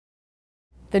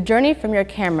The journey from your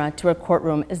camera to a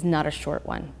courtroom is not a short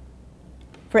one.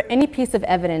 For any piece of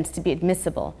evidence to be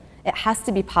admissible, it has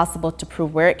to be possible to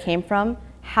prove where it came from,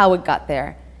 how it got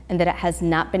there, and that it has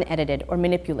not been edited or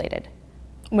manipulated.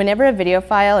 Whenever a video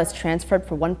file is transferred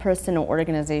from one person or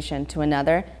organization to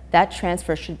another, that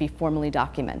transfer should be formally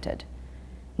documented.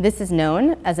 This is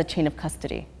known as a chain of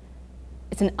custody.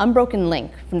 It's an unbroken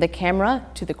link from the camera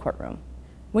to the courtroom.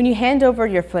 When you hand over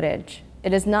your footage,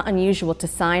 it is not unusual to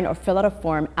sign or fill out a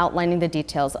form outlining the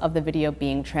details of the video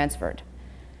being transferred.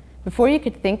 Before you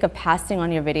could think of passing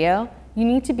on your video, you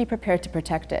need to be prepared to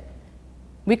protect it.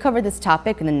 We cover this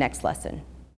topic in the next lesson.